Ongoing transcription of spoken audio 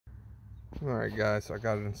Alright guys, so I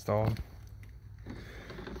got it installed.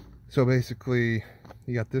 So basically,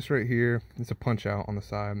 you got this right here. It's a punch out on the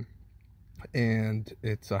side, and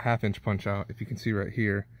it's a 1/2 inch punch out. If you can see right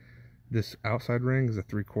here, this outside ring is a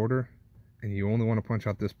 3/4, and you only want to punch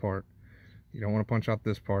out this part. You don't want to punch out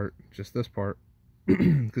this part, just this part,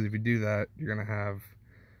 because if you do that, you're gonna have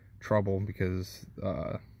trouble because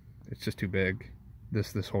it's just too big.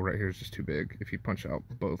 This hole right here is just too big if you punch out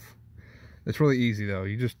both. It's really easy though.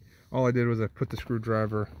 All I did was I put the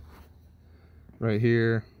screwdriver right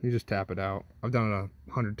here. You just tap it out. I've done it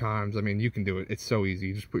 100 times. I mean, you can do it. It's so easy.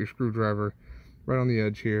 You just put your screwdriver right on the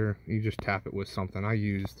edge here. You just tap it with something. I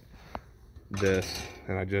used this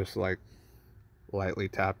and I just like lightly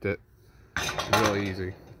tapped it. Really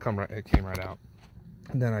easy. It came right out.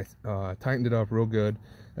 And then I tightened it up real good.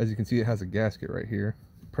 As you can see, it has a gasket right here.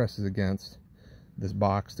 It presses against this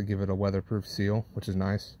box to give it a weatherproof seal, which is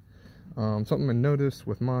nice. Something I noticed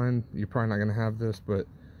with mine, you're probably not going to have this, but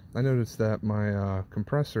I noticed that my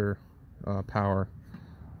compressor power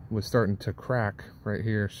was starting to crack right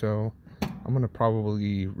here. So I'm going to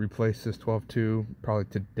probably replace this 12-2 probably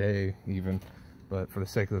today even, but for the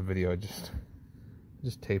sake of the video I just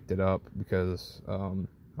taped it up because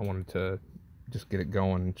I wanted to just get it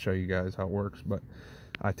going and show you guys how it works. But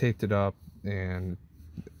I taped it up, and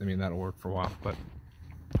I mean that'll work for a while. But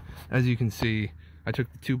as you can see, I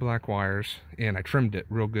took the 2 black wires and I trimmed it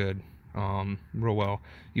real good, real well.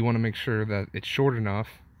 You want to make sure that it's short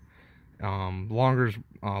enough. Longer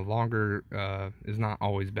is not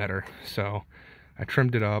always better. So I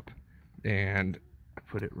trimmed it up and I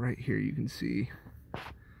put it right here. You can see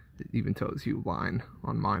it even tells you line.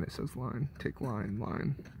 On mine it says line. Take line,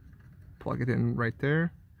 line. Plug it in right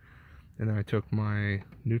there. And then I took my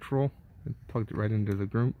neutral and plugged it right into the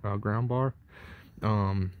ground bar.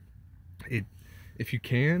 If you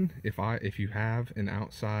can, if you have an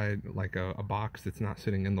outside, like a box that's not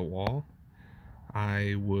sitting in the wall,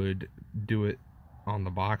 I would do it on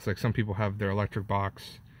the box. Like some people have their electric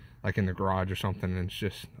box like in the garage or something, and it's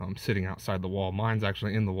just sitting outside the wall. Mine's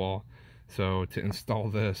actually in the wall. So to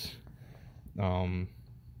install this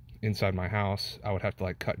inside my house, I would have to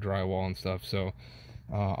like cut drywall and stuff. So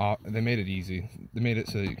they made it easy. They made it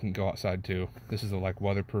so that you can go outside too. This is like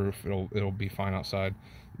weatherproof. It'll be fine outside.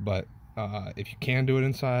 But if you can do it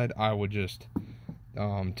inside, I would just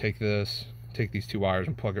take these 2 wires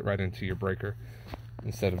and plug it right into your breaker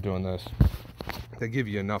instead of doing this. They give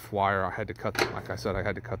you enough wire. I had to cut, like I said, I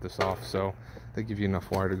had to cut this off, so they give you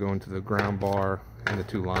enough wire to go into the ground bar and the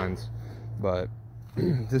 2 lines. But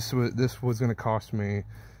this was going to cost me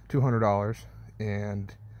 $200,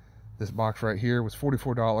 and this box right here was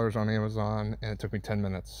 $44 on Amazon, and it took me 10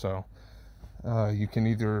 minutes. So you can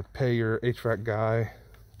either pay your HVAC guy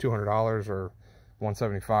 $200 or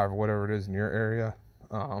 $175 or whatever it is in your area,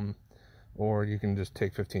 or you can just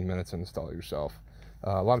take 15 minutes and install it yourself.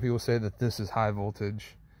 A lot of people say that this is high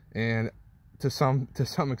voltage, and to some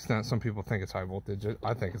extent some people think it's high voltage.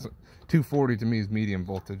 I think it's 240 to me is medium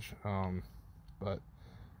voltage. But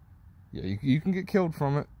yeah, you can get killed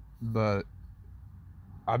from it, but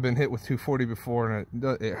I've been hit with 240 before, and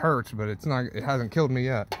it hurts, but it hasn't killed me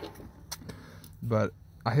yet. But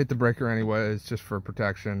I hit the breaker anyways, just for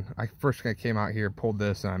protection. First I came out here, pulled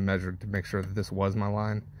this, and I measured to make sure that this was my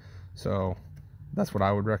line. So that's what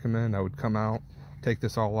I would recommend. I would come out, take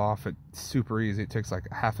this all off. It's super easy. It takes like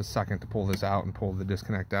half a second to pull this out and pull the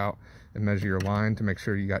disconnect out and measure your line to make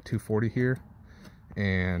sure you got 240 here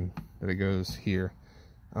and that it goes here.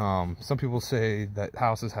 Some people say that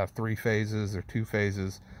houses have 3 phases or 2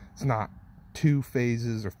 phases. It's not 2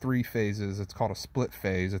 phases or 3 phases. It's called a split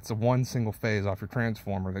phase. It's a one single phase off your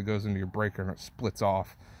transformer that goes into your breaker, and it splits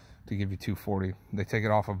off to give you 240. They take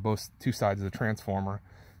it off of both 2 sides of the transformer.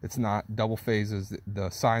 It's not double phases. The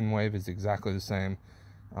sine wave is exactly the same.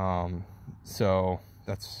 So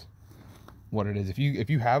that's what it is. If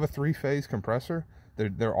you have a 3-phase compressor,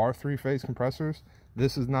 there are 3-phase compressors.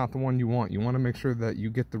 This is not the one you want. You want to make sure that you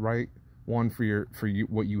get the right one for you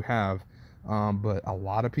what you have. But a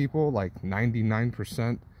lot of people, like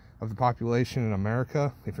 99% of the population in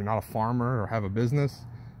America, if you're not a farmer or have a business,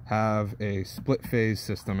 have a split phase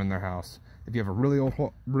system in their house. If you have a really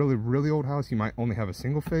old house, you might only have a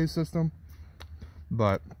single phase system,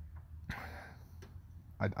 but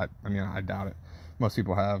I mean, I doubt it. Most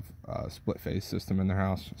people have a split phase system in their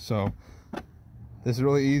house. So this is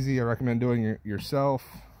really easy. I recommend doing it yourself.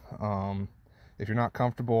 If you're not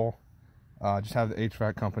comfortable, just have the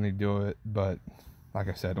HVAC company do it. But like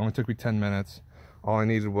I said, it only took me 10 minutes. All I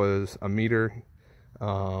needed was a meter,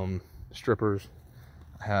 strippers.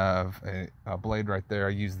 I have a blade right there. I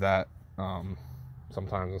use that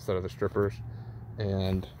sometimes instead of the strippers,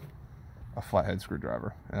 and a flathead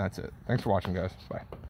screwdriver, and that's it. Thanks for watching, guys. Bye.